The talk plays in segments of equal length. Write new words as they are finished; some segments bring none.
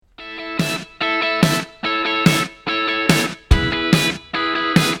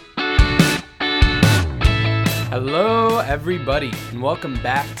Hello, everybody, and welcome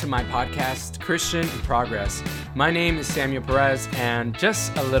back to my podcast, Christian in Progress. My name is Samuel Perez, and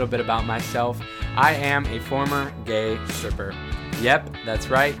just a little bit about myself. I am a former gay stripper. Yep, that's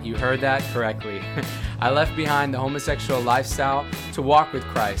right, you heard that correctly. I left behind the homosexual lifestyle to walk with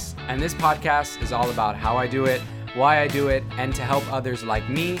Christ, and this podcast is all about how I do it, why I do it, and to help others like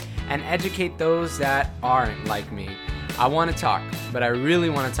me and educate those that aren't like me. I want to talk, but I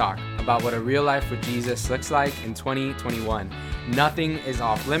really want to talk about what a real life with Jesus looks like in 2021. Nothing is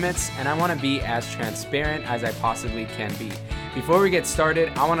off limits, and I want to be as transparent as I possibly can be. Before we get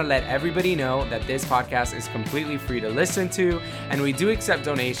started, I want to let everybody know that this podcast is completely free to listen to, and we do accept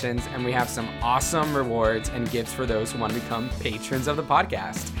donations, and we have some awesome rewards and gifts for those who want to become patrons of the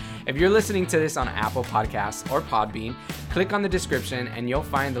podcast. If you're listening to this on Apple Podcasts or Podbean, click on the description and you'll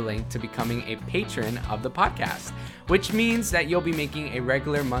find the link to becoming a patron of the podcast, which means that you'll be making a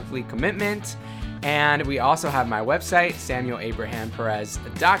regular monthly commitment. And we also have my website,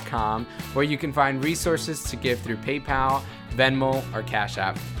 SamuelAbrahamPerez.com, where you can find resources to give through PayPal, Venmo, or Cash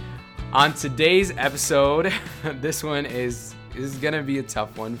App. On today's episode, this one is going to be a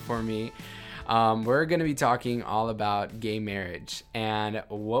tough one for me. We're going to be talking all about gay marriage and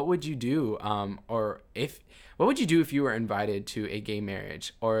what would you do, what would you do if you were invited to a gay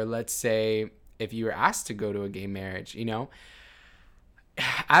marriage, or let's say if you were asked to go to a gay marriage, you know?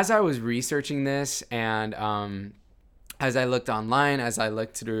 As I was researching this and as I looked online, as I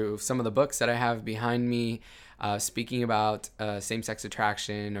looked through some of the books that I have behind me, speaking about same-sex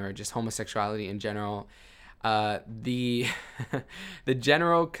attraction or just homosexuality in general, the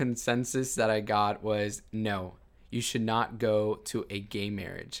general consensus that I got was no, you should not go to a gay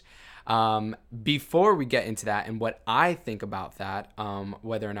marriage. Before we get into that and what I think about that,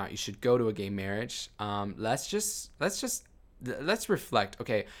 whether or not you should go to a gay marriage, let's reflect.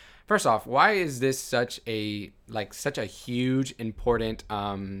 Okay, first off, why is this such a huge, important,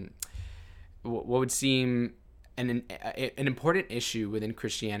 what would seem an important issue within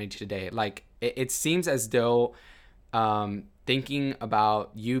Christianity today? Like, it seems as though thinking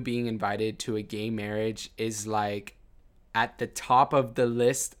about you being invited to a gay marriage is like at the top of the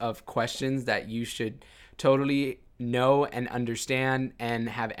list of questions that you should totally know and understand and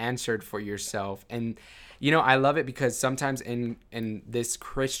have answered for yourself. And you know, I love it because sometimes in this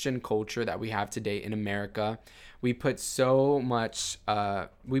Christian culture that we have today in America, we put so much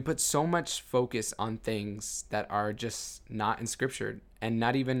focus on things that are just not in Scripture and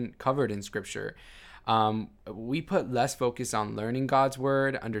not even covered in Scripture. We put less focus on learning God's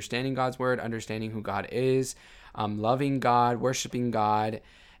word, understanding who God is, loving God, worshiping God,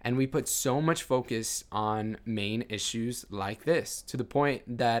 and we put so much focus on main issues like this, to the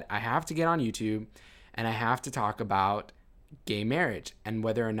point that I have to get on YouTube and I have to talk about gay marriage and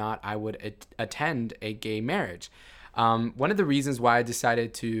whether or not I would attend a gay marriage. One of the reasons why I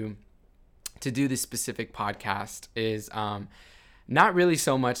decided to do this specific podcast is not really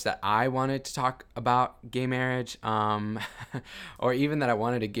so much that I wanted to talk about gay marriage, or even that I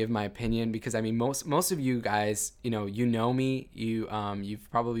wanted to give my opinion, because I mean most of you guys, you know me, you've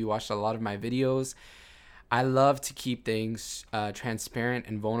probably watched a lot of my videos. I love to keep things transparent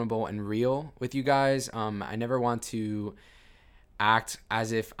and vulnerable and real with you guys. I never want to act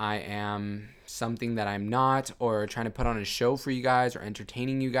as if I am something that I'm not, or trying to put on a show for you guys or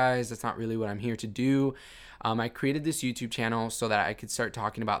entertaining you guys. That's not really what I'm here to do. I created this YouTube channel so that I could start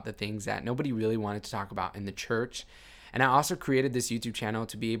talking about the things that nobody really wanted to talk about in the church. And I also created this YouTube channel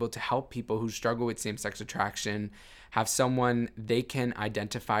to be able to help people who struggle with same-sex attraction have someone they can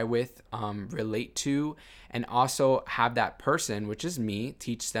identify with, relate to, and also have that person, which is me,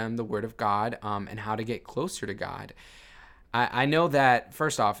 teach them the Word of God, and how to get closer to God. I know that,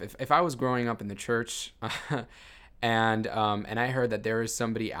 first off, if I was growing up in the church and I heard that there was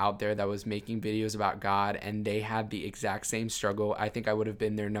somebody out there that was making videos about God and they had the exact same struggle, I think I would have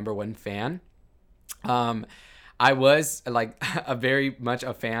been their number one fan. I was like very much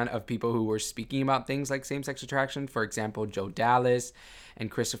a fan of people who were speaking about things like same-sex attraction. For example, Joe Dallas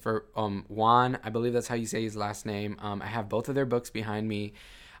and Christopher Juan. I believe that's how you say his last name. I have both of their books behind me.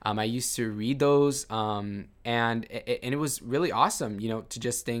 I used to read those, and it was really awesome, to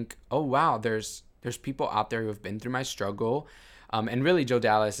just think, oh wow, there's people out there who have been through my struggle. And really, Joe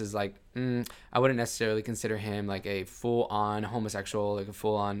Dallas is like, I wouldn't necessarily consider him like a full-on homosexual, like a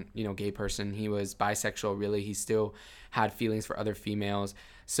full-on, gay person. He was bisexual, really. He still had feelings for other females.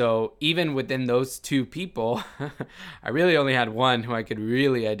 So even within those two people, I really only had one who I could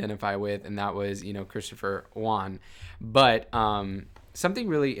really identify with, and that was, Christopher Juan. But something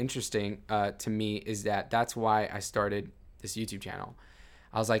really interesting to me is that's why I started this YouTube channel.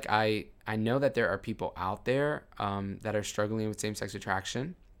 I was like, I know that there are people out there that are struggling with same-sex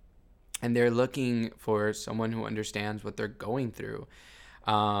attraction, and they're looking for someone who understands what they're going through.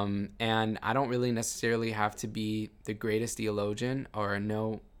 And I don't really necessarily have to be the greatest theologian or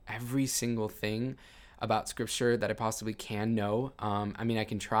know every single thing about scripture that I possibly can know. I mean, I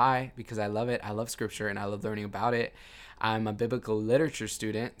can try because I love it. I love scripture and I love learning about it. I'm a biblical literature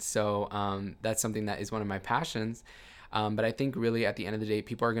student, so that's something that is one of my passions. But I think really at the end of the day,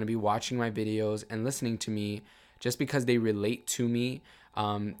 people are going to be watching my videos and listening to me just because they relate to me.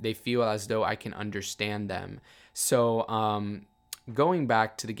 They feel as though I can understand them. So going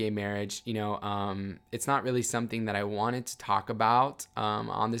back to the gay marriage, it's not really something that I wanted to talk about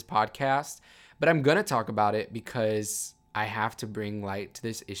on this podcast, but I'm going to talk about it because I have to bring light to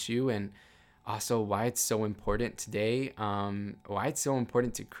this issue, and also why it's so important today, why it's so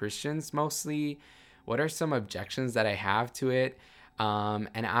important to Christians mostly. What are some objections that I have to it? And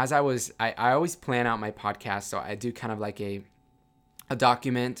as I always plan out my podcast, so I do kind of like a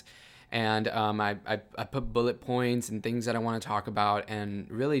document, and I put bullet points and things that I want to talk about,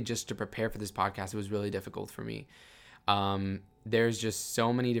 and really just to prepare for this podcast, it was really difficult for me. There's just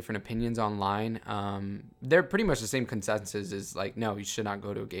so many different opinions online. They're pretty much the same consensus is like, no, you should not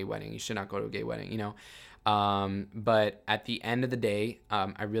go to a gay wedding. You should not go to a gay wedding, but at the end of the day,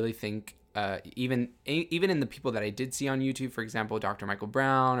 I really think even in the people that I did see on YouTube, for example, Dr. Michael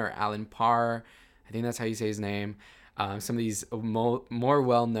Brown or Alan Parr, I think that's how you say his name. Some of these more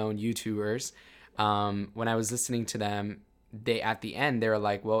well-known YouTubers, when I was listening to them, at the end, they were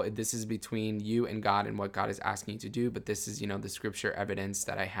like, well, this is between you and God and what God is asking you to do, but this is, the scripture evidence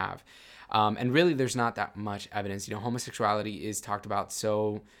that I have. And really, there's not that much evidence. Homosexuality is talked about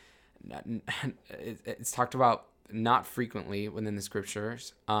it's talked about not frequently within the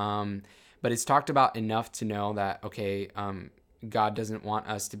scriptures, but it's talked about enough to know that, okay, God doesn't want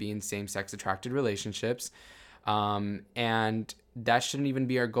us to be in same-sex attracted relationships. And that shouldn't even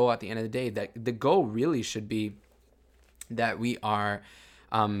be our goal at the end of the day. That the goal really should be that we are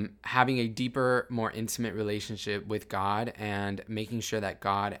having a deeper, more intimate relationship with God and making sure that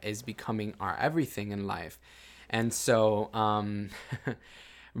God is becoming our everything in life. And so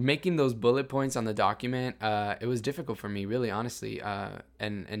making those bullet points on the document, it was difficult for me, really, honestly.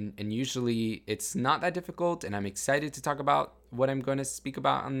 And usually it's not that difficult, and I'm excited to talk about what I'm going to speak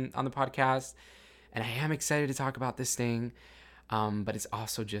about on the podcast. And I am excited to talk about this thing, but it's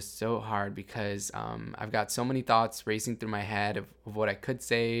also just so hard because I've got so many thoughts racing through my head of what I could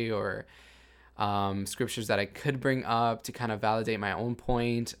say, or scriptures that I could bring up to kind of validate my own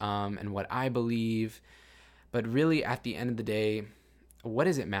point, and what I believe. But really, at the end of the day, what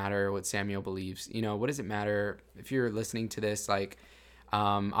does it matter what Samuel believes? What does it matter if you're listening to this? Like,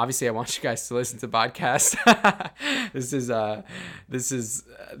 obviously, I want you guys to listen to podcasts. This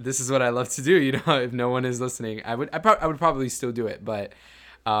is what I love to do. If no one is listening, I would probably still do it, but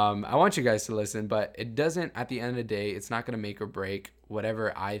I want you guys to listen. But it doesn't. At the end of the day, it's not going to make or break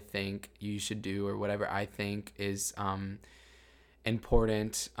whatever I think you should do, or whatever I think is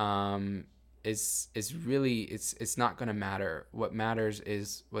important. Is really, it's not going to matter. What matters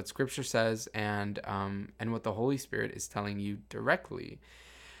is what Scripture says, and what the Holy Spirit is telling you directly.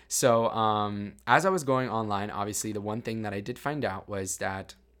 So as I was going online, obviously the one thing that I did find out was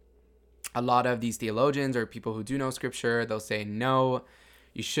that a lot of these theologians or people who do know Scripture, they'll say, no,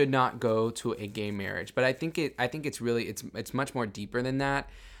 you should not go to a gay marriage. But I think it's really, it's much more deeper than that.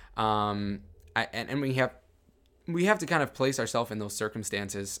 And we have to kind of place ourselves in those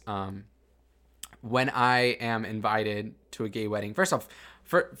circumstances. When I am invited to a gay wedding, first off,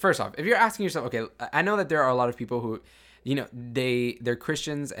 if you're asking yourself, okay, I know that there are a lot of people who, they're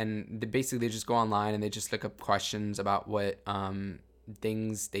Christians, and they just go online and they just look up questions about what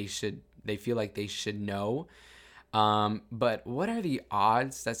things they feel like they should know. But what are the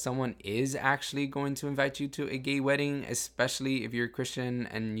odds that someone is actually going to invite you to a gay wedding, especially if you're a Christian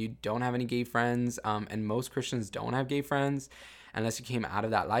and you don't have any gay friends? And most Christians don't have gay friends, unless you came out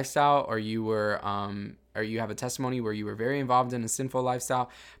of that lifestyle, or you were, or you have a testimony where you were very involved in a sinful lifestyle.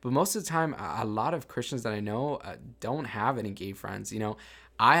 But most of the time, a lot of Christians that I know don't have any gay friends.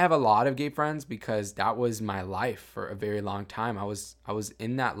 I have a lot of gay friends because that was my life for a very long time. I was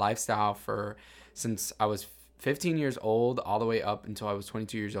in that lifestyle since I was 15 years old all the way up until I was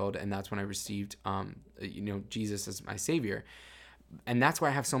 22 years old, and that's when I received Jesus as my Savior. And that's why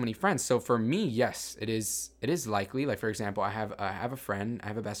I have so many friends. So for me, yes, it is likely. Like, for example, I have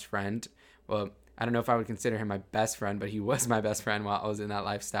a best friend. Well, I don't know if I would consider him my best friend, but he was my best friend while I was in that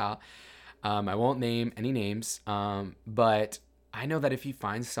lifestyle. I won't name any names, but I know that if he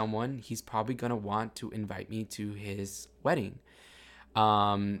finds someone, he's probably going to want to invite me to his wedding.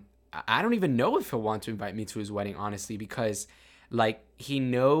 I don't even know if he'll want to invite me to his wedding, honestly, because like he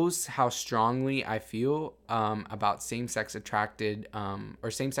knows how strongly I feel about same-sex attracted or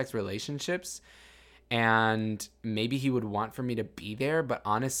same-sex relationships, and maybe he would want for me to be there, but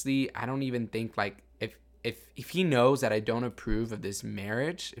honestly, I don't even think like if he knows that I don't approve of this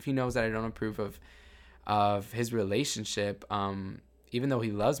marriage, if he knows that I don't approve of his relationship, even though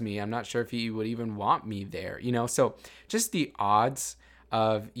he loves me, I'm not sure if he would even want me there, you know? So just the odds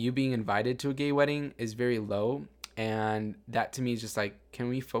of you being invited to a gay wedding is very low. And that to me is just like, can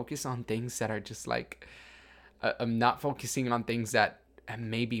we focus on things that are just like, I'm not focusing on things that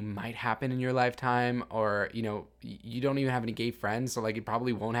maybe might happen in your lifetime, or, you know, you don't even have any gay friends. So like, it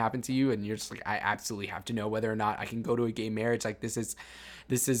probably won't happen to you. And you're just like, I absolutely have to know whether or not I can go to a gay marriage. Like this is,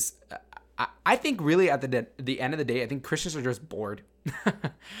 I think really at the end of the day, I think Christians are just bored.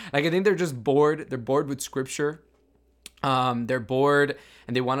 Like, I think they're just bored. They're bored with scripture. They're bored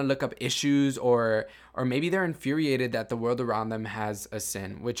and they want to look up issues, or maybe they're infuriated that the world around them has a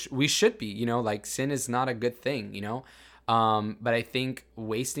sin, which we should be, you know, like sin is not a good thing, you know. But I think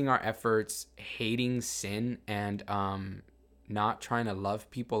wasting our efforts hating sin and not trying to love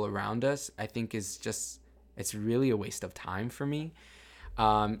people around us, I think is just, it's really a waste of time for me.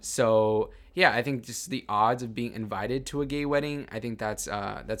 So yeah, I think just the odds of being invited to a gay wedding, I think that's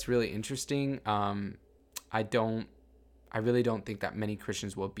really interesting. I don't, I really don't think that many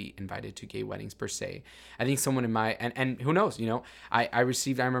Christians will be invited to gay weddings per se. I think someone in my, and who knows, you know, I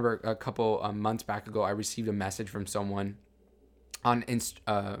remember a couple months back ago, I received a message from someone on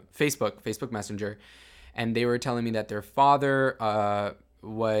Facebook Messenger, and they were telling me that their father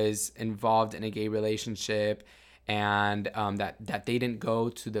was involved in a gay relationship, and that they didn't go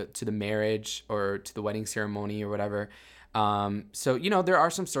to the marriage or to the wedding ceremony or whatever. So, you know, there are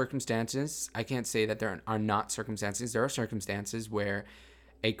some circumstances. I can't say that there are not circumstances. There are circumstances where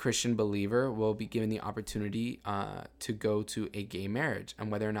a Christian believer will be given the opportunity to go to a gay marriage, and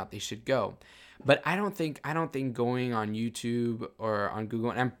whether or not they should go. But I don't think going on YouTube or on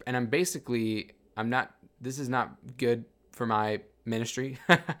Google, and I'm basically, I'm not, this is not good for my ministry,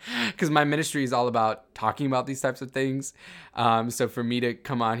 because my ministry is all about talking about these types of things. So for me to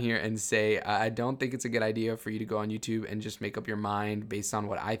come on here and say, I don't think it's a good idea for you to go on YouTube and just make up your mind based on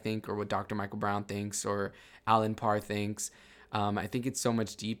what I think or what Dr. Michael Brown thinks or Alan Parr thinks. I think it's so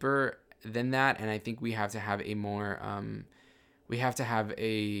much deeper than that. And I think we have to have a more, we have to have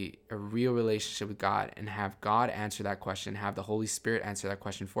a real relationship with God and have God answer that question, have the Holy Spirit answer that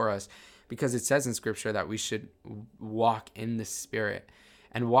question for us, because it says in Scripture that we should walk in the Spirit.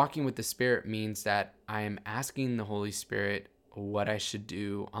 And walking with the Spirit means that I am asking the Holy Spirit what I should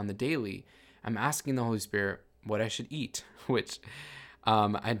do on the daily. I'm asking the Holy Spirit what I should eat, which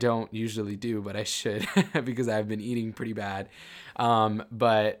I don't usually do, but I should because I've been eating pretty bad. And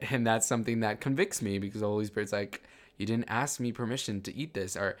that's something that convicts me, because the Holy Spirit's like, you didn't ask me permission to eat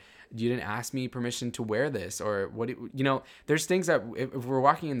this, or you didn't ask me permission to wear this, or what, you know, there's things that if we're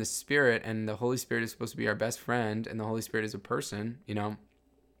walking in the Spirit, and the Holy Spirit is supposed to be our best friend, and the Holy Spirit is a person, you know,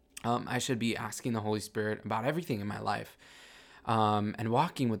 I should be asking the Holy Spirit about everything in my life, and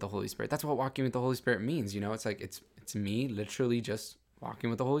walking with the Holy Spirit. That's what walking with the Holy Spirit means. You know, it's like, it's me literally just walking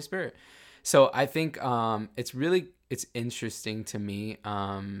with the Holy Spirit. So I think, it's interesting to me,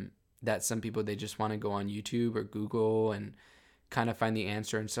 that some people, they just want to go on YouTube or Google and kind of find the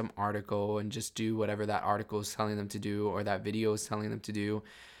answer in some article and just do whatever that article is telling them to do, or that video is telling them to do.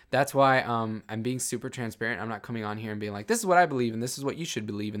 That's why I'm being super transparent. I'm not coming on here and being like, this is what I believe, and this is what you should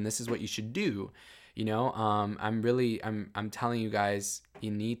believe, and this is what you should do. You know, I'm telling you guys, you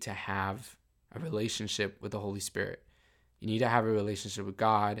need to have a relationship with the Holy Spirit. You need to have a relationship with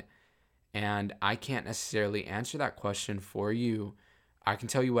God. And I can't necessarily answer that question for you. I can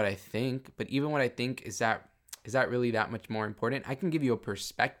tell you what I think, but even what I think, is that really that much more important? I can give you a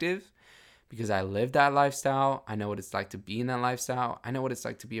perspective because I live that lifestyle. I know what it's like to be in that lifestyle. I know what it's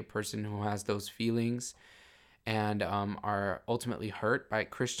like to be a person who has those feelings and are ultimately hurt by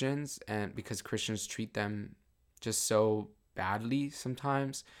Christians, and because Christians treat them just so badly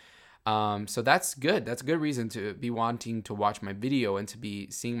sometimes. So that's good. That's a good reason to be wanting to watch my video and to be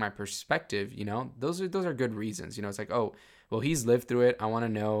seeing my perspective. You know, those are good reasons. You know, it's like, oh, well, he's lived through it. I want to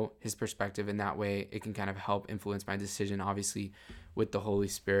know his perspective, and that way it can kind of help influence my decision, obviously, with the Holy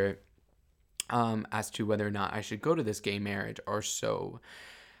Spirit, as to whether or not I should go to this gay marriage or so.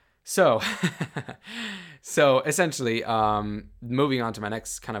 So essentially, moving on to my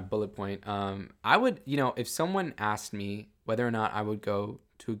next kind of bullet point, I would, you know, if someone asked me whether or not I would go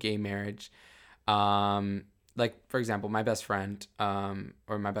to a gay marriage, like, for example, my best friend,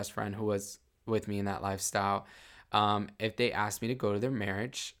 or my best friend who was with me in that lifestyle, if they asked me to go to their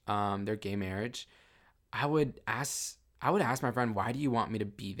marriage, their gay marriage, I would ask my friend, why do you want me to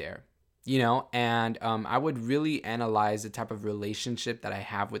be there? And I would really analyze the type of relationship that I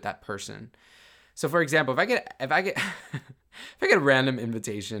have with that person. So for example, if I get if I get a random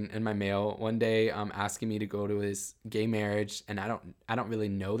invitation in my mail one day asking me to go to his gay marriage, and I don't really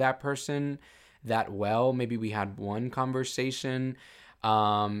know that person that well, maybe we had one conversation,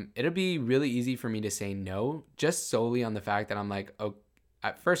 it'll be really easy for me to say no, just solely on the fact that I'm like, oh,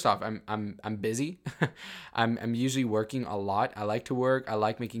 first off, I'm busy. I'm usually working a lot. I like to work. I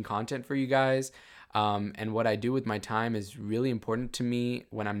like making content for you guys. And what I do with my time is really important to me.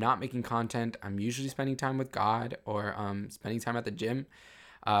 When I'm not making content, I'm usually spending time with God, or spending time at the gym.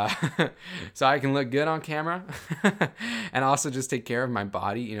 Uh, so I can look good on camera and also just take care of my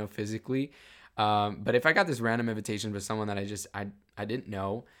body, physically. But if I got this random invitation for someone that I didn't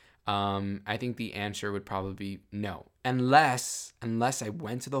know, I think the answer would probably be no, unless I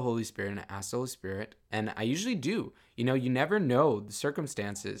went to the Holy Spirit and I asked the Holy Spirit, and I usually do. You never know the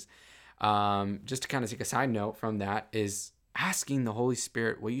circumstances. Just to kind of take a side note from that, is asking the Holy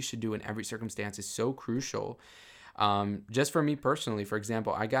Spirit what you should do in every circumstance is so crucial. Just for me personally, for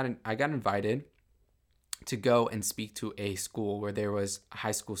example, I got invited to go and speak to a school where there was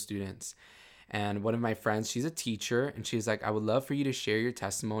high school students. And one of my friends, she's a teacher, and she's like, I would love for you to share your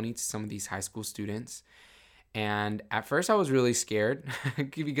testimony to some of these high school students. And at first I was really scared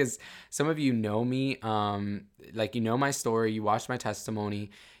because some of you know me, like, my story, you watched my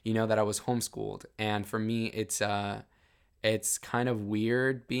testimony, you know that I was homeschooled. And for me, it's kind of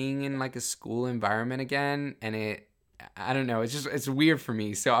weird being in like a school environment again. And I don't know, it's weird for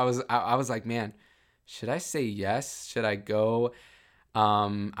me. So I was like, man, should I say yes? Should I go?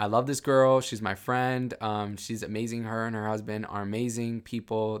 I love this girl. She's my friend. She's amazing. Her and her husband are amazing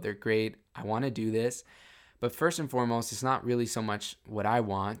people. They're great. I want to do this. But first and foremost, it's not really so much what I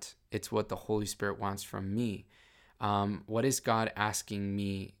want. It's what the Holy Spirit wants from me. What is God asking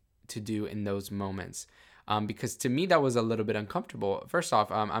me to do in those moments? Because to me, that was a little bit uncomfortable. First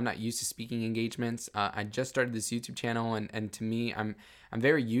off, I'm not used to speaking engagements. I just started this YouTube channel, and to me, I'm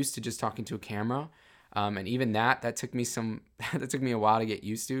very used to just talking to a camera. And even that took me that took me a while to get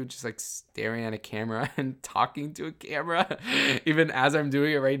used to, just like staring at a camera and talking to a camera. Even as I'm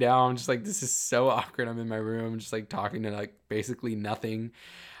doing it right now, I'm just like, this is so awkward. I'm in my room, just like talking to like basically nothing.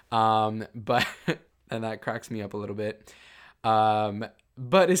 But and that cracks me up a little bit.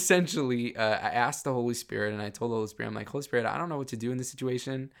 But essentially, I asked the Holy Spirit, and I told the Holy Spirit, I'm like, Holy Spirit, I don't know what to do in this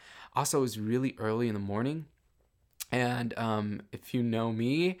situation. Also, it was really early in the morning. And if you know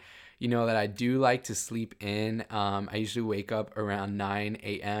me, you know that I do like to sleep in. I usually wake up around 9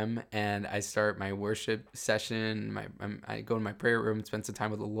 a.m. and I start my worship session. I go to my prayer room, spend some time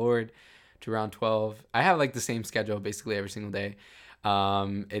with the Lord to around 12. I have like the same schedule basically every single day.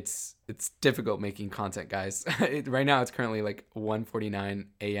 It's difficult making content, guys. Right now it's currently like 1:49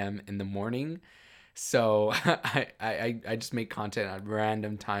 a.m. in the morning. So I just make content at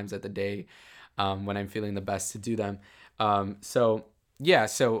random times at the day when I'm feeling the best to do them. So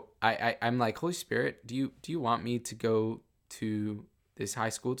I'm like, Holy Spirit, do you want me to go to this high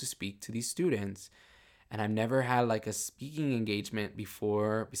school to speak to these students? And I've never had like a speaking engagement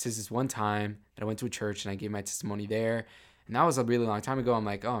before, besides this one time that I went to a church and I gave my testimony there. And that was a really long time ago. I'm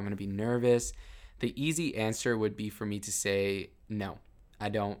like, oh, I'm going to be nervous. The easy answer would be for me to say, no,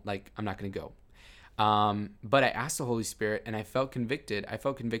 I'm not going to go. But I asked the Holy Spirit, and I felt convicted. I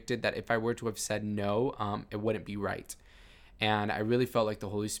felt convicted that if I were to have said no, it wouldn't be right. And I really felt like the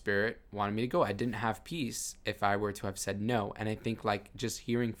Holy Spirit wanted me to go. I didn't have peace if I were to have said no. And I think like just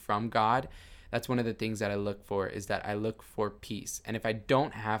hearing from God, that's one of the things that I look for, is that I look for peace. And if I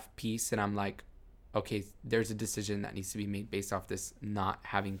don't have peace, then I'm like, okay, there's a decision that needs to be made based off this not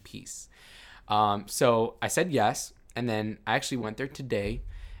having peace. So I said yes. And then I actually went there today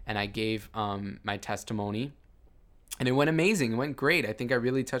and I gave my testimony, and it went amazing. It went great. I think I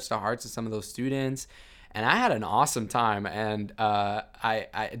really touched the hearts of some of those students. And I had an awesome time, and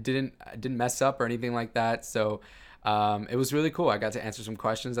I didn't mess up or anything like that. So it was really cool. I got to answer some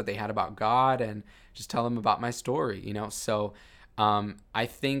questions that they had about God and just tell them about my story, So I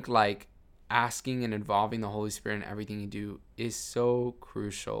think like asking and involving the Holy Spirit in everything you do is so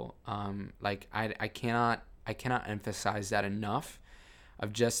crucial. Like I cannot emphasize that enough,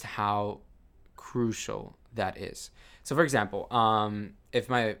 of just how crucial that is. So for example, if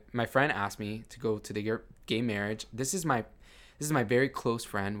my friend asked me to go to the gay marriage, this is my very close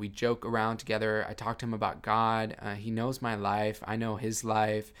friend. We joke around together. I talk to him about God. He knows my life. I know his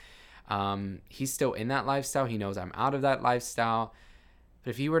life. He's still in that lifestyle. He knows I'm out of that lifestyle.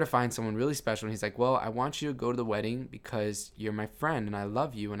 But if he were to find someone really special and he's like, well, I want you to go to the wedding because you're my friend and I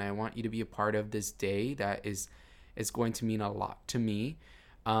love you and I want you to be a part of this day that is going to mean a lot to me.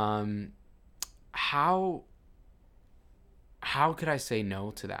 How could I say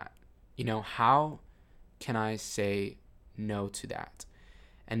no to that? How can I say no to that?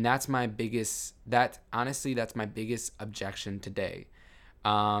 And that's my biggest objection today.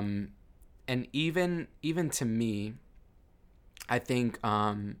 And even to me, I think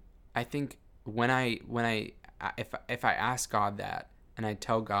when I if I ask God that and I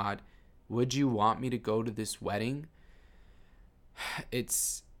tell God, would you want me to go to this wedding? To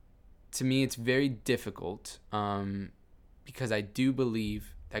me, it's very difficult, because I do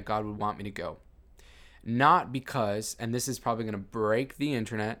believe that God would want me to go. Not because, and this is probably going to break the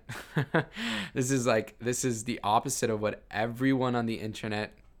internet. This is the opposite of what everyone on the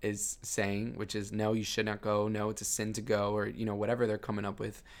internet is saying, which is, no, you should not go. No, it's a sin to go, or, whatever they're coming up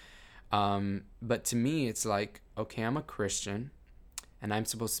with. But to me, it's like, okay, I'm a Christian and I'm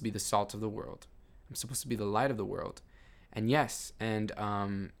supposed to be the salt of the world. I'm supposed to be the light of the world. And yes, and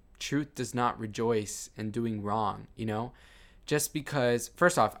truth does not rejoice in doing wrong, just because,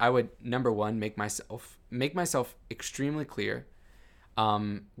 first off, I would, number one, make myself extremely clear.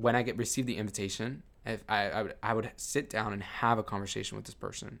 When I receive the invitation, if I would sit down and have a conversation with this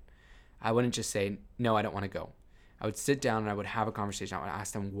person. I wouldn't just say, no, I don't want to go. I would sit down and I would have a conversation. I would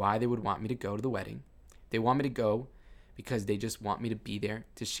ask them why they would want me to go to the wedding. They want me to go because they just want me to be there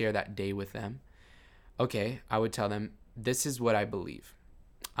to share that day with them. Okay, I would tell them, this is what I believe.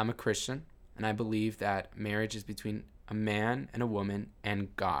 I'm a Christian, and I believe that marriage is between a man and a woman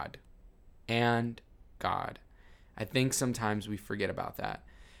and God. And God. I think sometimes we forget about that.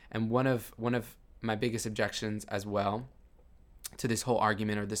 And one of my biggest objections as well to this whole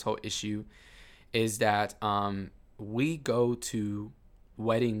argument or this whole issue is that we go to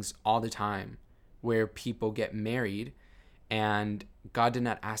weddings all the time where people get married and God did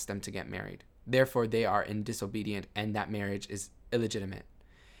not ask them to get married. Therefore, they are in disobedient and that marriage is illegitimate.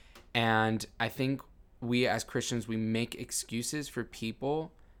 And I think we as Christians, we make excuses for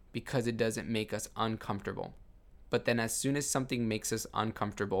people because it doesn't make us uncomfortable. But then as soon as something makes us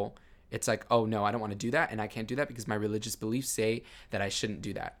uncomfortable, it's like, oh no, I don't want to do that. And I can't do that because my religious beliefs say that I shouldn't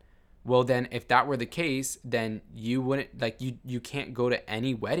do that. Well, then if that were the case, then you wouldn't, you can't go to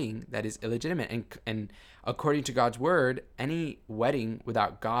any wedding that is illegitimate. And according to God's word, any wedding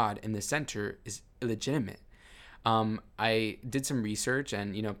without God in the center is illegitimate. I did some research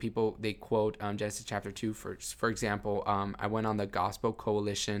and, people, they quote Genesis chapter 2, for example. I went on the Gospel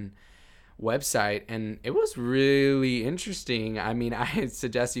Coalition website and it was really interesting. I mean, I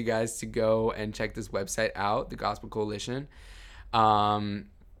suggest you guys to go and check this website out, the Gospel Coalition.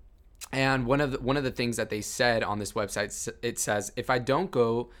 And one of the things that they said on this website, it says, if I don't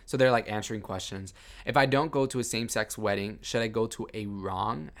go, so they're like answering questions. If I don't go to a same-sex wedding, should I go to a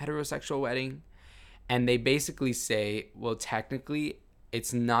wrong heterosexual wedding? And they basically say, well, technically,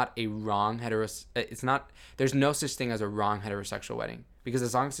 it's not a wrong there's no such thing as a wrong heterosexual wedding. Because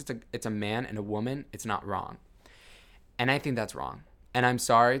as long as it's a man and a woman, it's not wrong. And I think that's wrong. And I'm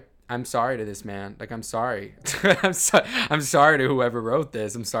sorry to this man. Like, I'm sorry. I'm sorry to whoever wrote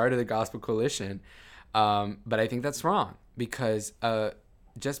this. I'm sorry to the Gospel Coalition. But I think that's wrong. Because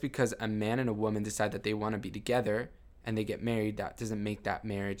just because a man and a woman decide that they want to be together and they get married, that doesn't make that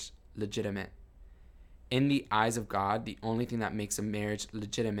marriage legitimate. In the eyes of God, the only thing that makes a marriage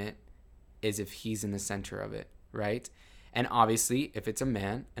legitimate is if he's in the center of it, right? And obviously, if it's a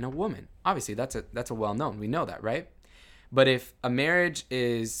man and a woman, obviously that's a well-known. We know that, right? But if a marriage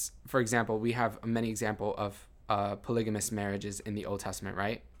is, for example, we have many examples of polygamous marriages in the Old Testament,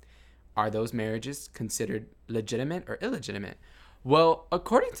 right? Are those marriages considered legitimate or illegitimate? Well,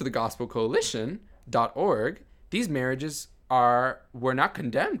 according to the gospelcoalition.org, these marriages were not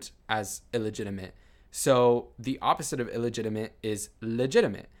condemned as illegitimate. So the opposite of illegitimate is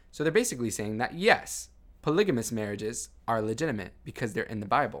legitimate. So they're basically saying that, yes, polygamous marriages are legitimate because they're in the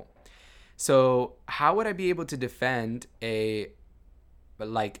Bible. So how would I be able to defend a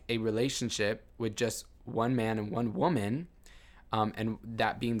relationship with just one man and one woman, and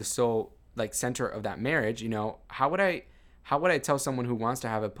that being the sole center of that marriage? How would I tell someone who wants to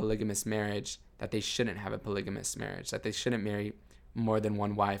have a polygamous marriage that they shouldn't have a polygamous marriage, that they shouldn't marry more than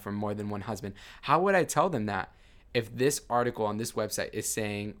one wife or more than one husband? How would I tell them that if this article on this website is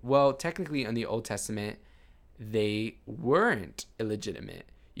saying, well, technically in the Old Testament, they weren't illegitimate?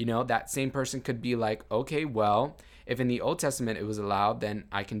 That same person could be like, okay, well, if in the Old Testament it was allowed, then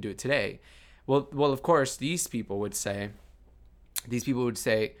I can do it today. Well, of course, these people would say,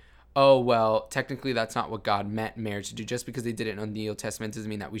 oh, well, technically that's not what God meant marriage to do. Just because they did it in the Old Testament doesn't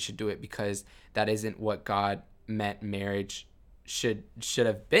mean that we should do it, because that isn't what God meant marriage should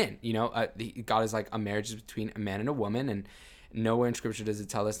have been. God is like, a marriage is between a man and a woman, and nowhere in Scripture does it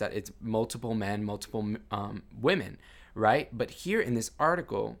tell us that it's multiple men, multiple women, right? But here in this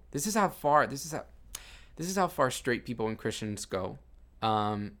article, this is how far straight people and Christians go,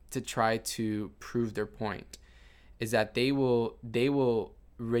 to try to prove their point, is that they will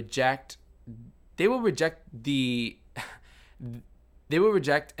reject the they will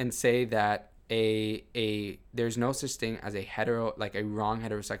reject and say that there's no such thing as a wrong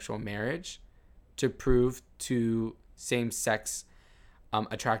heterosexual marriage, to prove to same-sex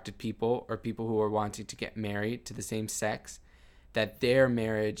attracted people, or people who are wanting to get married to the same sex, that their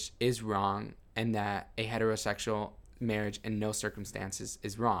marriage is wrong, and that a heterosexual marriage in no circumstances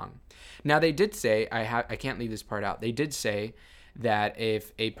is wrong. Now, they did say, I can't leave this part out, they did say that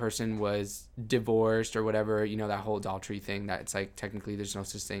if a person was divorced or whatever, that whole adultery thing, that it's like, technically there's no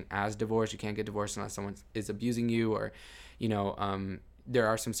such thing as divorce. You can't get divorced unless someone is abusing you, or there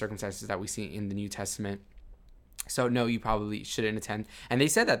are some circumstances that we see in the New Testament. So no, you probably shouldn't attend. And they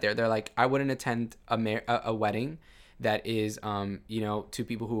said that they're like, I wouldn't attend a wedding that is two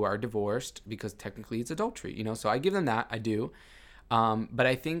people who are divorced, because technically it's adultery. So I give them that, I do. But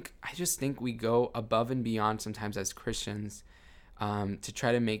I just think we go above and beyond sometimes as Christians, to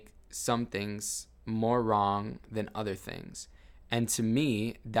try to make some things more wrong than other things. And to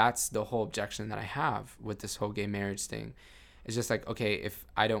me, that's the whole objection that I have with this whole gay marriage thing. It's just like, okay, if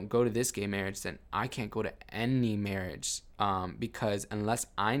I don't go to this gay marriage, then I can't go to any marriage, because unless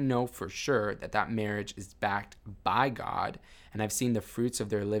I know for sure that that marriage is backed by God, and I've seen the fruits of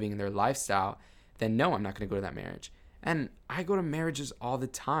their living and their lifestyle, then no, I'm not going to go to that marriage. And I go to marriages all the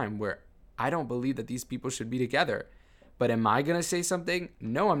time where I don't believe that these people should be together. But am I going to say something?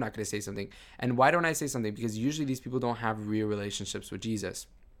 No, I'm not going to say something. And why don't I say something? Because usually these people don't have real relationships with Jesus.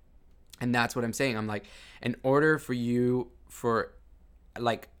 And that's what I'm saying. I'm like, in order for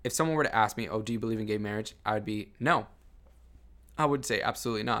if someone were to ask me, oh, do you believe in gay marriage? I would be, no. I would say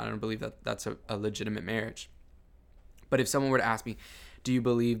absolutely not. I don't believe that that's a legitimate marriage. But if someone were to ask me, do you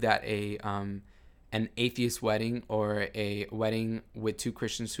believe that an atheist wedding or a wedding with two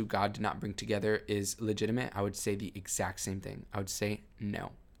Christians who God did not bring together is legitimate? I would say the exact same thing. I would say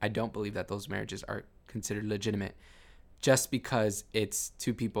no. I don't believe that those marriages are considered legitimate just because it's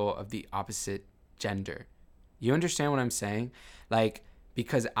two people of the opposite gender. You understand what I'm saying? Like,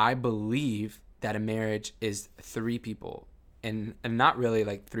 because I believe that a marriage is three people, and not really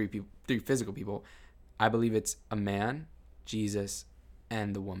like three physical people. I believe it's a man, Jesus,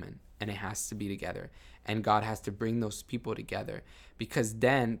 and the woman, and it has to be together. And God has to bring those people together, because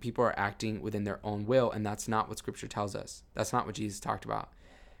then people are acting within their own will, and that's not what Scripture tells us. That's not what Jesus talked about.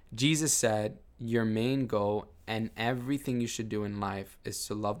 Jesus said your main goal and everything you should do in life is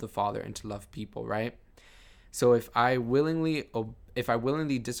to love the Father and to love people, right? So if I willingly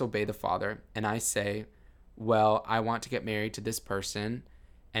disobey the Father and I say, well, I want to get married to this person,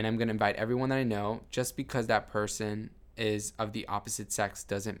 and I'm going to invite everyone that I know, just because that person is of the opposite sex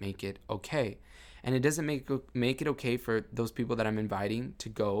doesn't make it okay. And it doesn't make it okay for those people that I'm inviting to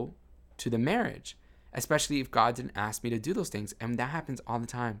go to the marriage, especially if God didn't ask me to do those things. And that happens all the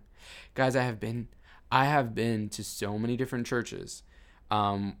time. Guys, I have been to so many different churches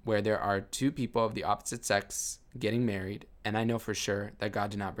where there are two people of the opposite sex getting married, and I know for sure that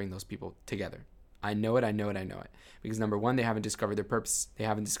God did not bring those people together. I know it. Because number one, they haven't discovered their purpose. They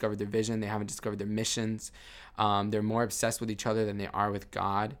haven't discovered their vision. They haven't discovered their missions. They're more obsessed with each other than they are with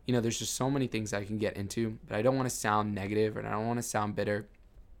God. There's just so many things I can get into, but I don't want to sound negative and I don't want to sound bitter.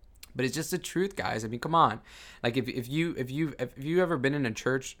 But it's just the truth, guys. I mean, come on. Like if you've ever been in a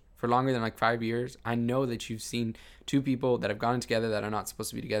church for longer than like 5 years, I know that you've seen two people that have gotten together that are not supposed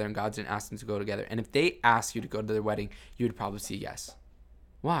to be together, and God didn't ask them to go together. And if they asked you to go to their wedding, you would probably say yes.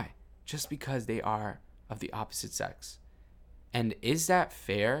 Why? Just because they are of the opposite sex. And is that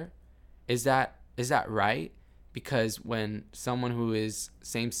fair? Is that right? Because when someone who is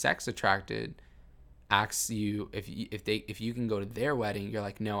same-sex attracted asks you if you can go to their wedding, you're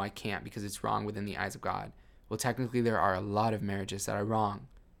like, no, I can't, because it's wrong within the eyes of God. Well, technically there are a lot of marriages that are wrong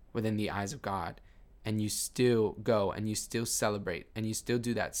within the eyes of God, and you still go and you still celebrate and you still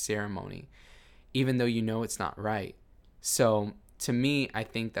do that ceremony, even though you know it's not right. So to me, I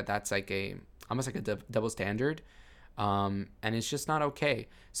think that that's like almost like a double standard, and it's just not okay.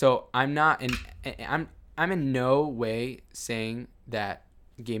 So I'm in no way saying that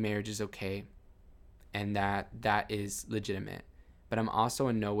gay marriage is okay and that is legitimate, but I'm also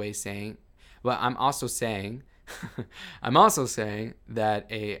in no way saying, well, I'm also saying I'm also saying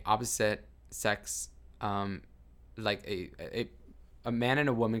that a opposite sex, like a man and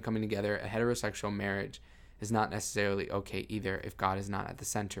a woman coming together, a heterosexual marriage, is not necessarily okay either if God is not at the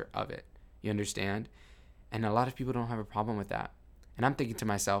center of it. You understand? And a lot of people don't have a problem with that. And I'm thinking to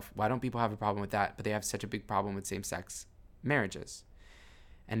myself, why don't people have a problem with that, but they have such a big problem with same-sex marriages?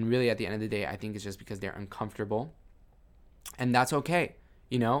 And really, at the end of the day, I think it's just because they're uncomfortable. And that's okay.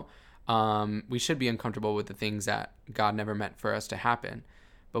 You know, we should be uncomfortable with the things that God never meant for us to happen.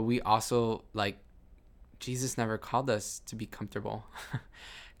 But we also, like, Jesus never called us to be comfortable.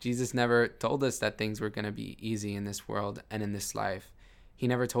 Jesus never told us that things were going to be easy in this world and in this life. He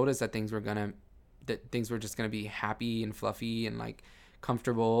never told us that things were just going to be happy and fluffy and like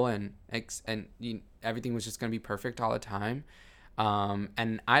comfortable and everything was just going to be perfect all the time.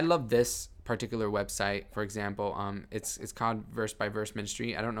 And I love this particular website, for example. It's called Verse by Verse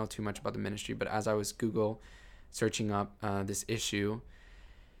Ministry. I don't know too much about the ministry, but as I was Google searching up this issue,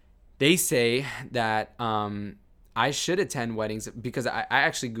 they say that I should attend weddings because I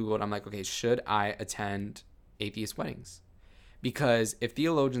actually Googled. I'm like, okay, should I attend atheist weddings? Because if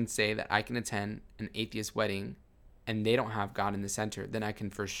theologians say that I can attend an atheist wedding and they don't have God in the center, then I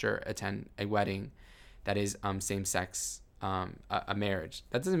can for sure attend a wedding that is same-sex, a marriage.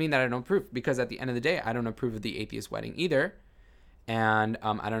 That doesn't mean that I don't approve, because at the end of the day, I don't approve of the atheist wedding either. And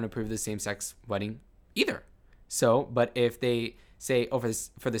I don't approve of the same-sex wedding either. So, but if they say, oh,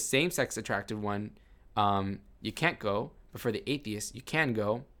 for the same-sex attracted one, you can't go, but for the atheist, you can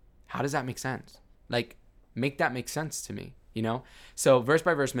go, how does that make sense? Like, make that make sense to me, you know? So Verse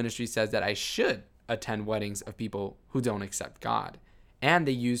by Verse Ministry says that I should attend weddings of people who don't accept God. And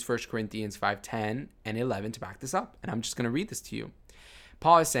they use 1 Corinthians 5:10 and 11 to back this up. And I'm just going to read this to you.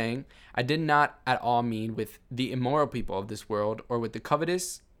 Paul is saying, I did not at all mean with the immoral people of this world, or with the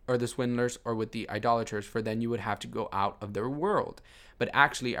covetous, or the swindlers, or with the idolaters, for then you would have to go out of their world. But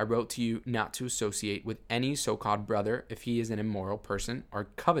actually, I wrote to you not to associate with any so-called brother if he is an immoral person, or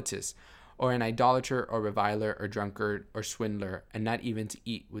covetous, or an idolater, or reviler, or drunkard, or swindler, and not even to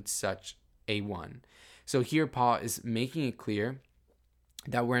eat with such a one. So here Paul is making it clear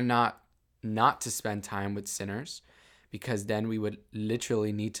that we're not to spend time with sinners, because then we would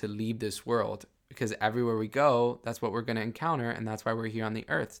literally need to leave this world, because everywhere we go, that's what we're going to encounter, and that's why we're here on the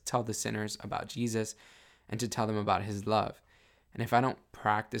earth, to tell the sinners about Jesus and to tell them about his love. And if I don't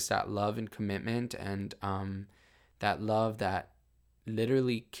practice that love and commitment and that love that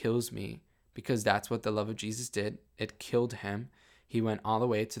literally kills me, because that's what the love of Jesus did. It killed him. He went all the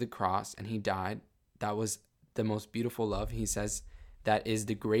way to the cross and he died. That was the most beautiful love. He says that is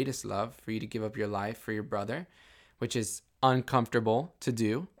the greatest love, for you to give up your life for your brother, which is uncomfortable to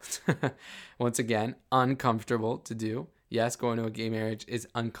do. Once again, uncomfortable to do. Yes, going to a gay marriage is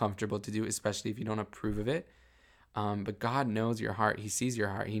uncomfortable to do, especially if you don't approve of it. But God knows your heart. He sees your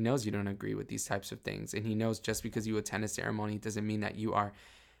heart. He knows you don't agree with these types of things. And he knows just because you attend a ceremony doesn't mean that you are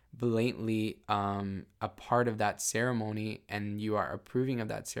blatantly a part of that ceremony and you are approving of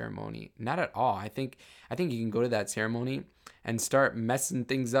that ceremony. Not at all. I think you can go to that ceremony and start messing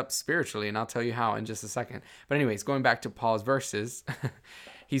things up spiritually, and I'll tell you how in just a second. But anyways, going back to Paul's verses,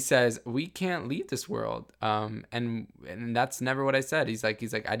 he says we can't leave this world, and that's never what I said. He's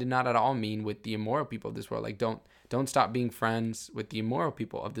like I did not at all mean with the immoral people of this world. Like don't stop being friends with the immoral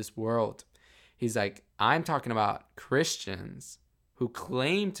people of this world. He's like, I'm talking about Christians who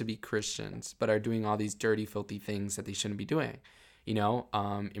claim to be Christians but are doing all these dirty, filthy things that they shouldn't be doing. You know,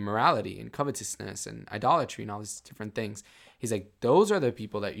 immorality and covetousness and idolatry and all these different things. He's like, those are the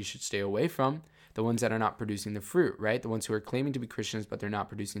people that you should stay away from, the ones that are not producing the fruit, right? The ones who are claiming to be Christians, but they're not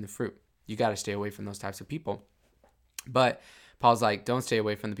producing the fruit. You got to stay away from those types of people. But Paul's like, don't stay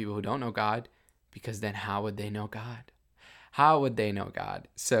away from the people who don't know God, because then how would they know God? How would they know God?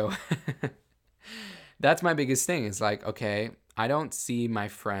 So that's my biggest thing. It's like, okay, I don't see my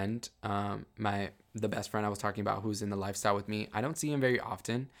friend, the best friend I was talking about who's in the lifestyle with me. I don't see him very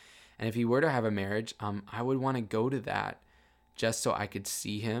often. And if he were to have a marriage, I would want to go to that just so I could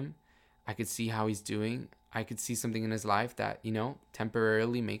see him. I could see how he's doing. I could see something in his life that, you know,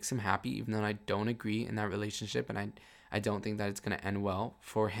 temporarily makes him happy, even though I don't agree in that relationship. And I don't think that it's going to end well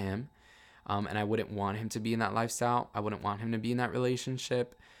for him. And I wouldn't want him to be in that lifestyle. I wouldn't want him to be in that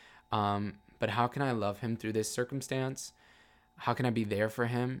relationship. But how can I love him through this circumstance? How can I be there for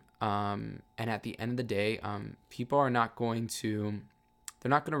him? And at the end of the day, people are not going to, they're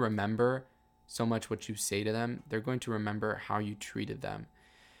not going to remember so much what you say to them. They're going to remember how you treated them.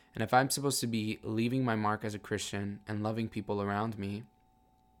 And if I'm supposed to be leaving my mark as a Christian and loving people around me,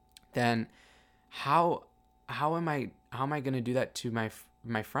 then how am I going to do that to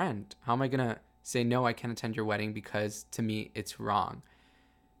my friend? How am I going to say, no, I can't attend your wedding because to me it's wrong.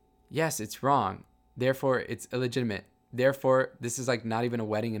 Yes, it's wrong. Therefore, it's illegitimate. Therefore, this is like not even a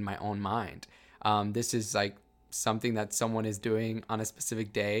wedding in my own mind. This is like something that someone is doing on a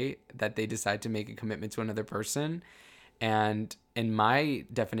specific day that they decide to make a commitment to another person. And in my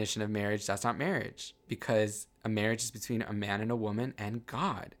definition of marriage, that's not marriage, because a marriage is between a man and a woman and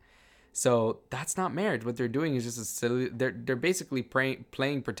God. So that's not marriage. What they're doing is just a silly. They're basically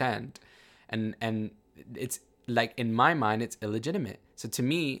playing pretend, and it's like, in my mind, it's illegitimate. So to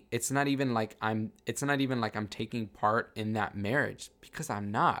me, it's not even like I'm taking part in that marriage, because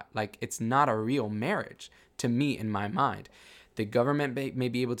I'm not. Like, it's not a real marriage to me in my mind. The government may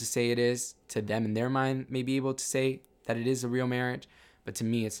be able to say it is, to them in their mind may be able to say that it is a real marriage, but to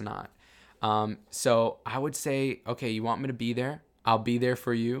me it's not. So I would say, okay, you want me to be there? I'll be there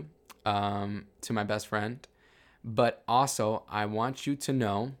for you, to my best friend. But also, I want you to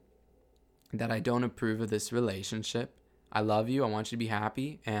know that I don't approve of this relationship. I love you. I want you to be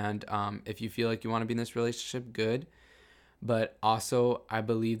happy. And if you feel like you want to be in this relationship, good. But also, I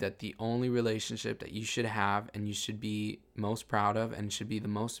believe that the only relationship that you should have and you should be most proud of and should be the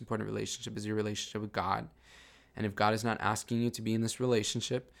most important relationship is your relationship with God. And if God is not asking you to be in this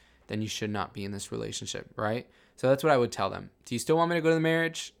relationship, then you should not be in this relationship, right? So that's what I would tell them. Do you still want me to go to the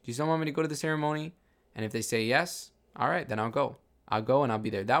marriage? Do you still want me to go to the ceremony? And if they say yes, all right, then I'll go. I'll go and I'll be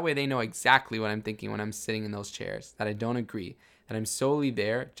there. That way they know exactly what I'm thinking when I'm sitting in those chairs, that I don't agree, that I'm solely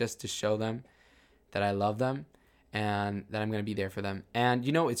there just to show them that I love them and that I'm going to be there for them. And,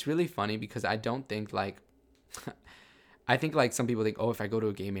 it's really funny because I don't think like, I think like some people think, oh, if I go to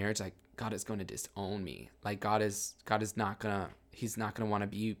a gay marriage, like God is going to disown me. Like God is not going to, he's not going to want to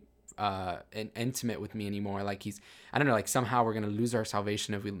be intimate with me anymore. Like I don't know, like somehow we're going to lose our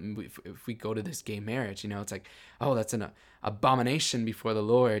salvation if we go to this gay marriage. It's like, oh, that's an abomination before the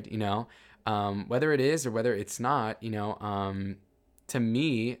Lord, whether it is or whether it's not, to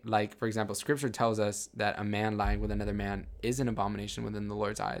me, like, for example, scripture tells us that a man lying with another man is an abomination within the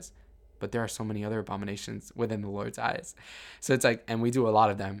Lord's eyes. But there are so many other abominations within the Lord's eyes. So it's like, and we do a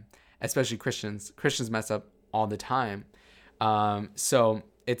lot of them, especially Christians. Christians mess up all the time. So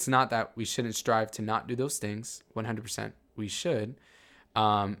it's not that we shouldn't strive to not do those things. 100% we should.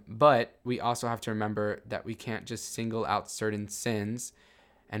 But we also have to remember that we can't just single out certain sins,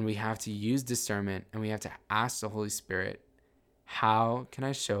 and we have to use discernment, and we have to ask the Holy Spirit, how can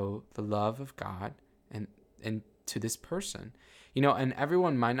I show the love of God and to this person? And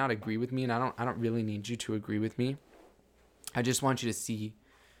everyone might not agree with me, and I don't really need you to agree with me. I just want you to see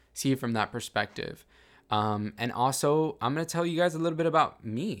it from that perspective. And also, I'm going to tell you guys a little bit about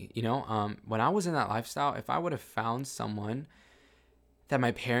me. When I was in that lifestyle, if I would have found someone that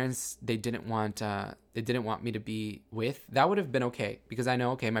my parents, they didn't want me to be with, that would have been okay, because I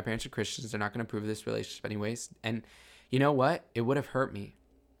know, okay, my parents are Christians, they're not going to approve of this relationship anyways. And you know what? It would have hurt me.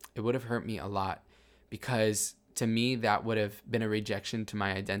 It would have hurt me a lot, because to me, that would have been a rejection to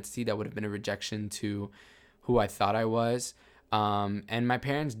my identity. That would have been a rejection to who I thought I was. And my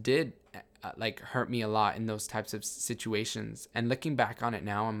parents did hurt me a lot in those types of situations. And looking back on it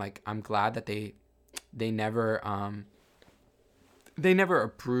now, I'm glad that they never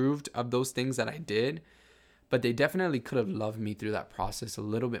approved of those things that I did, but they definitely could have loved me through that process a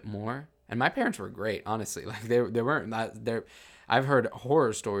little bit more. And my parents were great, honestly. Like they weren't that they're. I've heard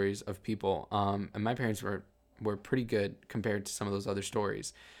horror stories of people, and my parents were pretty good compared to some of those other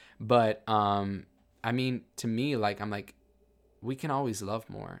stories. But I mean, to me, I'm like, we can always love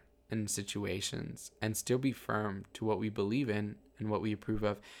more in situations and still be firm to what we believe in and what we approve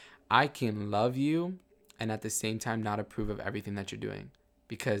of. I can love you and at the same time not approve of everything that you're doing,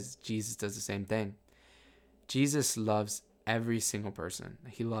 because Jesus does the same thing. Jesus loves every single person.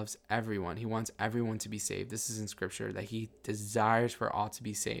 He loves everyone. He wants everyone to be saved. This is in scripture, that he desires for all to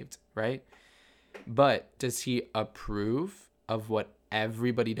be saved, right? But does he approve of what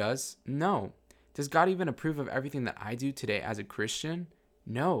everybody does? No. Does God even approve of everything that I do today as a Christian?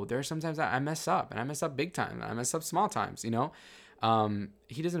 No. There are sometimes I mess up, and I mess up big time, and I mess up small times, He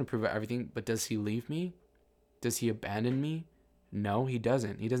doesn't approve of everything, but does he leave me? Does he abandon me? No, he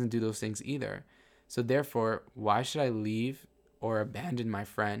doesn't. He doesn't do those things either. So therefore, why should I leave or abandon my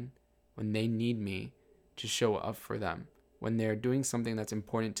friend when they need me to show up for them, when they're doing something that's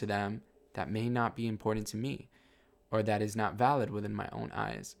important to them that may not be important to me, or that is not valid within my own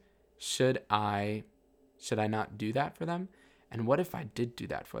eyes? Should I not do that for them? And what if I did do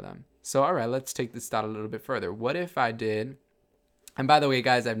that for them? So, all right, let's take this thought a little bit further. What if I did? And by the way,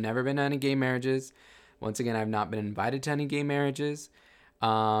 guys, I've never been to any gay marriages. Once again, I've not been invited to any gay marriages.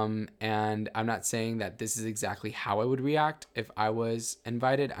 And I'm not saying that this is exactly how I would react if I was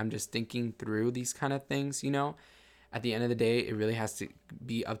invited. I'm just thinking through these kind of things, you know. At the end of the day, it really has to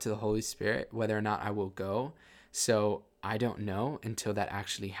be up to the Holy Spirit whether or not I will go. So I don't know until that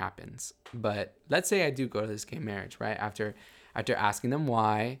actually happens. But let's say I do go to this gay marriage, right? After asking them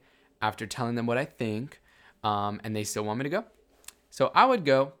why, after telling them what I think, and they still want me to go. So I would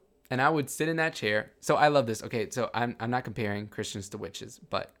go and I would sit in that chair. So I love this. Okay, so I'm not comparing Christians to witches,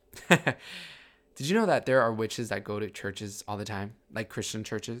 but did you know that there are witches that go to churches all the time, like Christian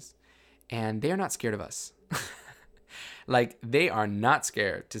churches, and they are not scared of us. Like, they are not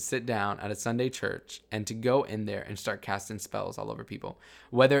scared to sit down at a Sunday church and to go in there and start casting spells all over people.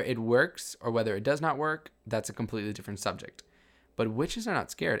 Whether it works or whether it does not work, that's a completely different subject. But witches are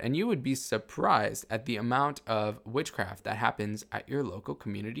not scared. And you would be surprised at the amount of witchcraft that happens at your local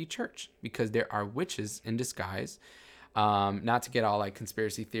community church, because there are witches in disguise. Not to get all like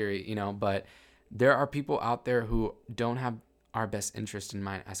conspiracy theory, you know, but there are people out there who don't have our best interest in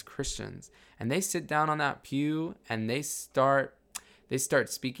mind as Christians, and they sit down on that pew and they start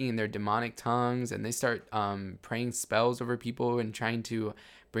speaking in their demonic tongues, and they start praying spells over people and trying to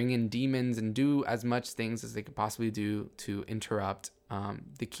bring in demons and do as much things as they could possibly do to interrupt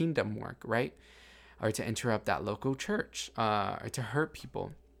the kingdom work, right? Or to interrupt that local church, or to hurt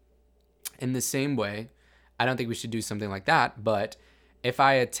people. In the same way, I don't think we should do something like that, but if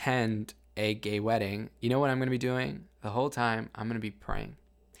I attend a gay wedding, you know what I'm going to be doing? The whole time, I'm going to be praying.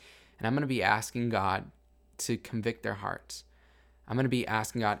 And I'm going to be asking God to convict their hearts. I'm going to be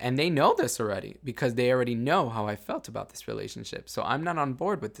asking God, and they know this already because they already know how I felt about this relationship. So I'm not on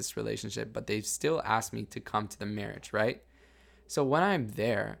board with this relationship, but they've still asked me to come to the marriage, right? So when I'm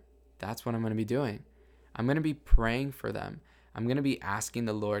there, that's what I'm going to be doing. I'm going to be praying for them. I'm going to be asking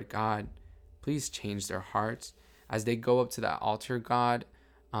the Lord, God, please change their hearts. As they go up to that altar, God,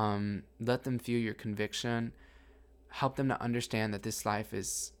 let them feel your conviction. Help them to understand that this life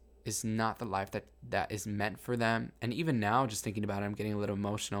is not the life that is meant for them. And even now, just thinking about it, I'm getting a little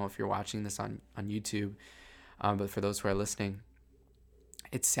emotional if you're watching this on YouTube. But for those who are listening,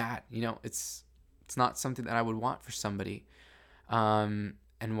 it's sad. You know, it's not something that I would want for somebody. And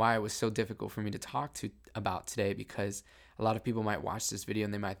why it was so difficult for me to talk about today, because a lot of people might watch this video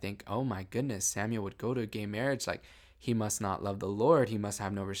and they might think, oh my goodness, Samuel would go to a gay marriage. Like, he must not love the Lord. He must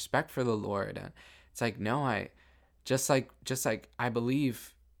have no respect for the Lord. And it's like, no, just like I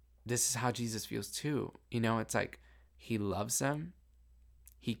believe this is how Jesus feels too. You know, it's like he loves them.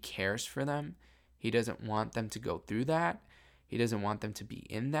 He cares for them. He doesn't want them to go through that. He doesn't want them to be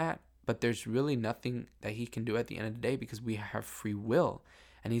in that. But there's really nothing that he can do at the end of the day, because we have free will,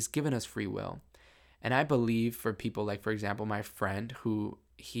 and he's given us free will. And I believe for people like, for example, my friend who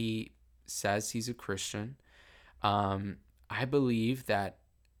he says he's a Christian, I believe that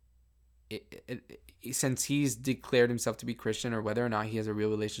since he's declared himself to be Christian, or whether or not he has a real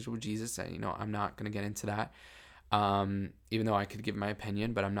relationship with Jesus, you know, I'm not going to get into that. Even though I could give my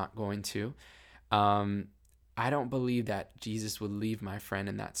opinion, but I'm not going to. I don't believe that Jesus would leave my friend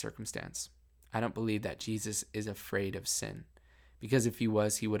in that circumstance. I don't believe that Jesus is afraid of sin, because if he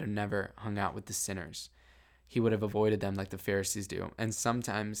was, he would have never hung out with the sinners. He would have avoided them like the Pharisees do. And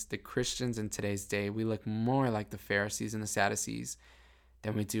sometimes the Christians in today's day, we look more like the Pharisees and the Sadducees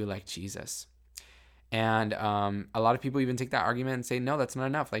than we do like Jesus. And a lot of people even take that argument and say, no, that's not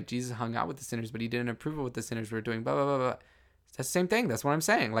enough. Like, Jesus hung out with the sinners, but he didn't approve of what the sinners were doing, blah, blah, blah, blah. That's the same thing. That's what I'm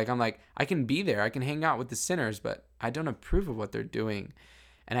saying. Like, I'm like, I can be there. I can hang out with the sinners, but I don't approve of what they're doing.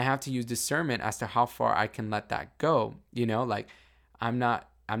 And I have to use discernment as to how far I can let that go. You know, like, I'm not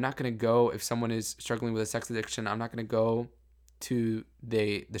going to go, if someone is struggling with a sex addiction, I'm not going to go to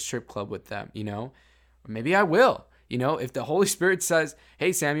the strip club with them, you know? Or maybe I will. You know, if the Holy Spirit says,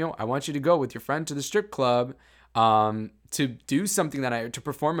 hey, Samuel, I want you to go with your friend to the strip club to do something to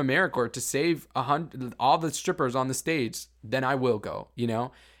perform a miracle, or to save all the strippers on the stage, then I will go. You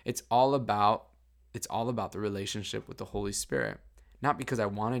know, it's all about the relationship with the Holy Spirit. Not because I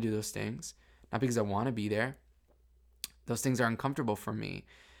want to do those things, not because I want to be there. Those things are uncomfortable for me.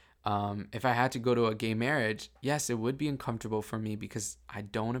 If I had to go to a gay marriage, yes, it would be uncomfortable for me because I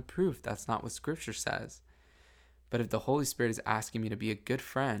don't approve. That's not what Scripture says. But if the Holy Spirit is asking me to be a good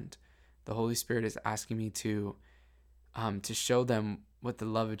friend, the Holy Spirit is asking me to show them what the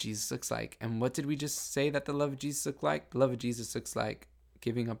love of Jesus looks like. And what did we just say that the love of Jesus looks like? The love of Jesus looks like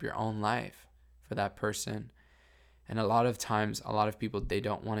giving up your own life for that person. And a lot of times, a lot of people, they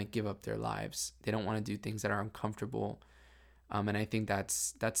don't want to give up their lives. They don't want to do things that are uncomfortable. And I think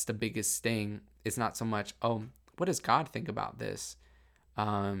that's the biggest thing. It's not so much, oh, what does God think about this?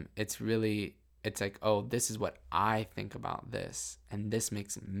 It's really it's like, oh, this is what I think about this, and this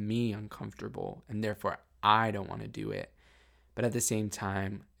makes me uncomfortable, and therefore I don't want to do it. But at the same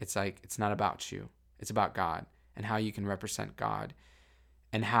time, it's like, it's not about you. It's about God and how you can represent God,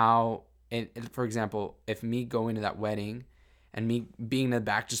 and how, and for example, if me going to that wedding and me being in the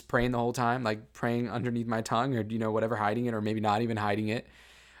back just praying the whole time, like praying underneath my tongue, or whatever, hiding it, or maybe not even hiding it,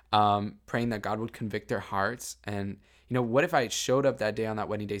 praying that God would convict their hearts. And what if I showed up that day on that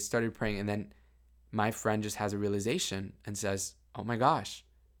wedding day, started praying, and then my friend just has a realization and says, oh my gosh,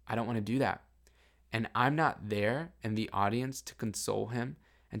 I don't want to do that. And I'm not there in the audience to console him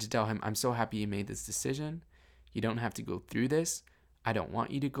and to tell him, I'm so happy you made this decision. You don't have to go through this. I don't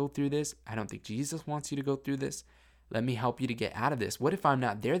want you to go through this. I don't think Jesus wants you to go through this. Let me help you to get out of this. What if I'm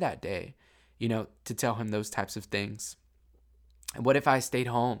not there that day, to tell him those types of things? And what if I stayed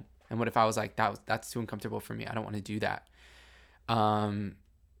home? And what if I was like, that's too uncomfortable for me. I don't want to do that.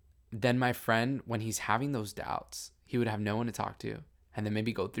 Then my friend, when he's having those doubts, he would have no one to talk to, and then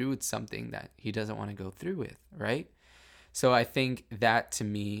maybe go through with something that he doesn't want to go through with, right? So I think that to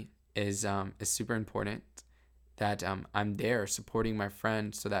me is super important, that I'm there supporting my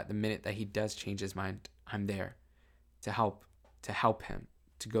friend, so that the minute that he does change his mind, I'm there to help him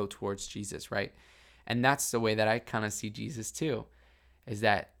to go towards Jesus, right? And that's the way that I kind of see Jesus too, is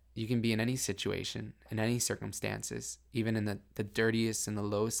that you can be in any situation, in any circumstances, even in the dirtiest and the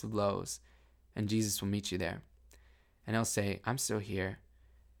lowest of lows, and Jesus will meet you there. And he'll say, I'm still here.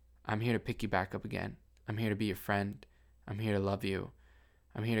 I'm here to pick you back up again. I'm here to be your friend. I'm here to love you.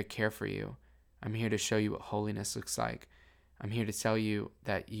 I'm here to care for you. I'm here to show you what holiness looks like. I'm here to tell you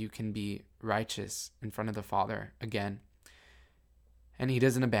that you can be righteous in front of the Father again. And he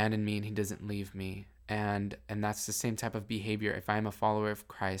doesn't abandon me, and he doesn't leave me. And that's the same type of behavior. If I'm a follower of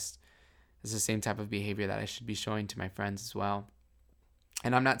Christ, it's the same type of behavior that I should be showing to my friends as well.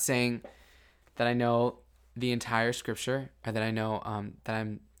 And I'm not saying that I know the entire scripture, or that I know that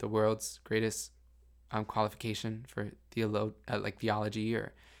I'm the world's greatest qualification for theology,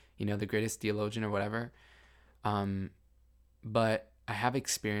 or the greatest theologian or whatever. But I have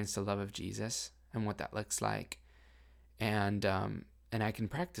experienced the love of Jesus and what that looks like, and I can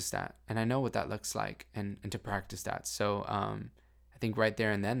practice that, and I know what that looks like, and to practice that. So I think right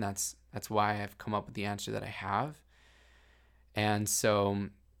there and then, that's why I've come up with the answer that I have. And so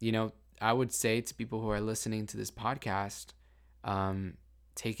I would say to people who are listening to this podcast,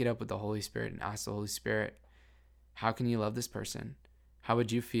 take it up with the Holy Spirit and ask the Holy Spirit, how can you love this person? How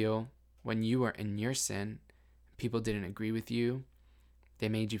would you feel when you were in your sin? People didn't agree with you. They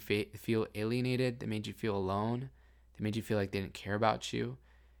made you feel alienated. They made you feel alone. They made you feel like they didn't care about you.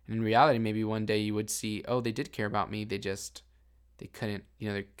 And in reality, maybe one day you would see, oh, they did care about me. They couldn't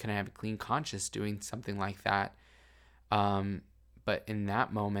have a clean conscience doing something like that. But in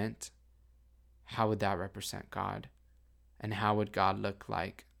that moment, how would that represent God? And how would God look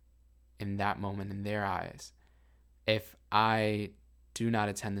like in that moment in their eyes? If I do not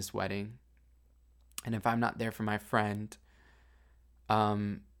attend this wedding, and if I'm not there for my friend,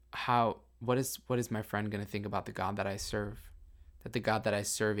 what is my friend going to think about the God that I serve? That the God that I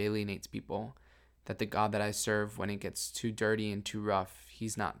serve alienates people. That the God that I serve, when it gets too dirty and too rough,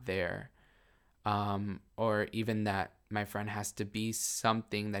 he's not there. Or even that my friend has to be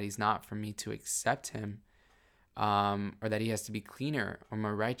something that he's not for me to accept him. Or that he has to be cleaner or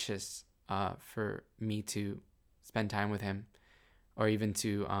more righteous for me to spend time with him, or even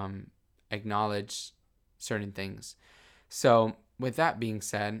to acknowledge certain things. So with that being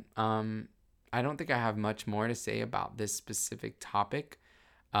said, I don't think I have much more to say about this specific topic.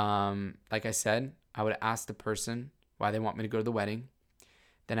 Like I said, I would ask the person why they want me to go to the wedding.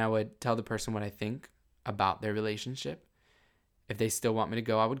 Then I would tell the person what I think about their relationship. If they still want me to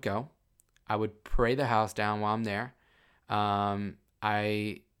go, I would go. I would pray the house down while I'm there.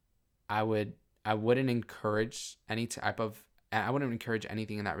 I wouldn't encourage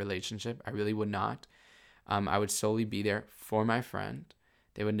anything in that relationship. I really would not. I would solely be there for my friend.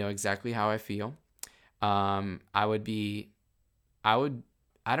 They would know exactly how I feel. I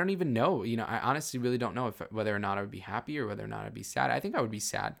don't even know. I honestly really don't know whether or not I would be happy or whether or not I'd be sad. I think I would be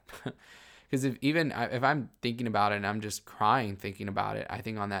sad. Because if I'm thinking about it and I'm just crying thinking about it, I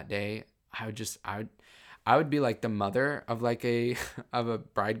think on that day, I would be like the mother of like of a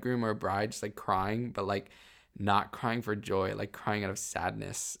bridegroom or a bride, just like crying, but like not crying for joy, like crying out of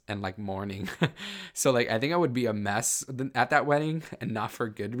sadness and like mourning. So like I think I would be a mess at that wedding, and not for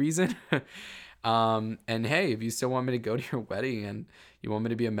good reason. And hey, if you still want me to go to your wedding and you want me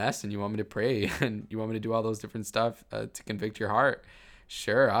to be a mess and you want me to pray and you want me to do all those different stuff to convict your heart,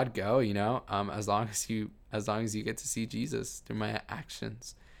 sure, I'd go, as long as you get to see Jesus through my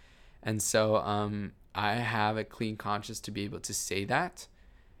actions. And so I have a clean conscience to be able to say that.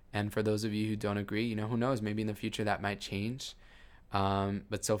 And for those of you who don't agree, who knows, maybe in the future that might change.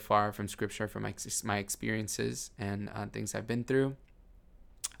 But so far from scripture, from my experiences and things I've been through,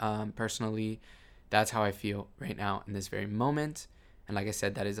 personally, that's how I feel right now in this very moment. And like I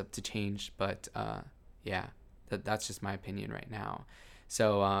said, that is up to change. But that's just my opinion right now.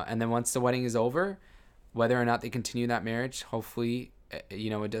 So, and then once the wedding is over, whether or not they continue that marriage, hopefully,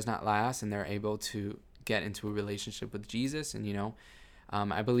 it does not last and they're able to get into a relationship with Jesus. And,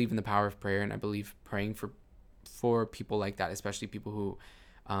 I believe in the power of prayer, and I believe praying for people like that, especially people who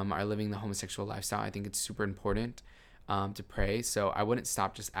are living the homosexual lifestyle. I think it's super important to pray. So I wouldn't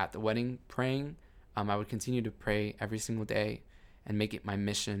stop just at the wedding praying. I would continue to pray every single day and make it my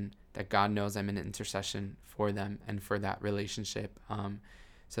mission that God knows I'm in intercession for them and for that relationship,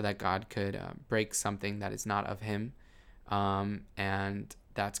 so that God could break something that is not of him. And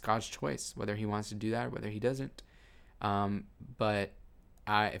that's God's choice, whether he wants to do that or whether he doesn't. But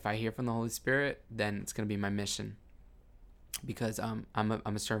if I hear from the Holy Spirit, then it's going to be my mission, because I'm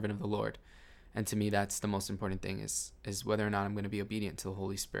a servant of the Lord. And to me, that's the most important thing is whether or not I'm going to be obedient to the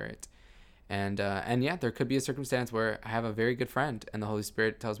Holy Spirit. And yeah, there could be a circumstance where I have a very good friend and the Holy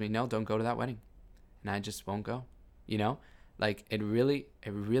Spirit tells me, no, don't go to that wedding. And I just won't go, Like it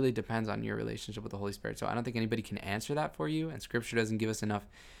really depends on your relationship with the Holy Spirit. So I don't think anybody can answer that for you. And scripture doesn't give us enough.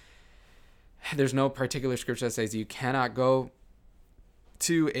 There's no particular scripture that says you cannot go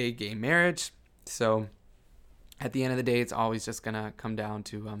to a gay marriage. So at the end of the day, it's always just going to come down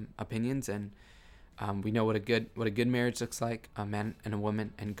to opinions. And we know what a good marriage looks like, a man and a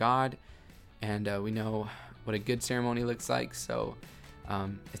woman and God. And we know what a good ceremony looks like. So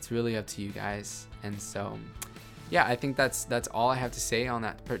it's really up to you guys. And so, yeah, I think that's all I have to say on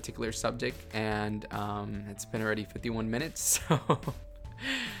that particular subject. And it's been already 51 minutes. So,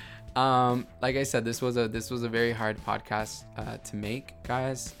 like I said, this was a very hard podcast to make,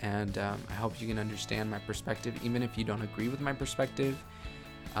 guys. And I hope you can understand my perspective, even if you don't agree with my perspective.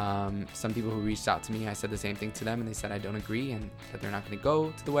 Some people who reached out to me, I said the same thing to them, and they said I don't agree and that they're not going to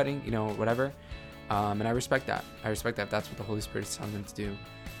go to the wedding, whatever. And I respect that. If that's what the Holy Spirit is telling them to do.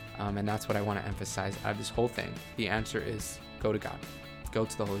 And that's what I want to emphasize out of this whole thing. The answer is go to God. Go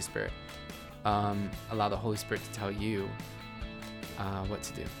to the Holy Spirit. Allow the Holy Spirit to tell you what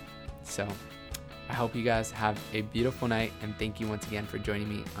to do. So I hope you guys have a beautiful night, and thank you once again for joining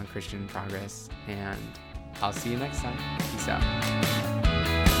me on Christian Progress. And I'll see you next time. Peace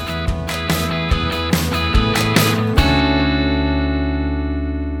out.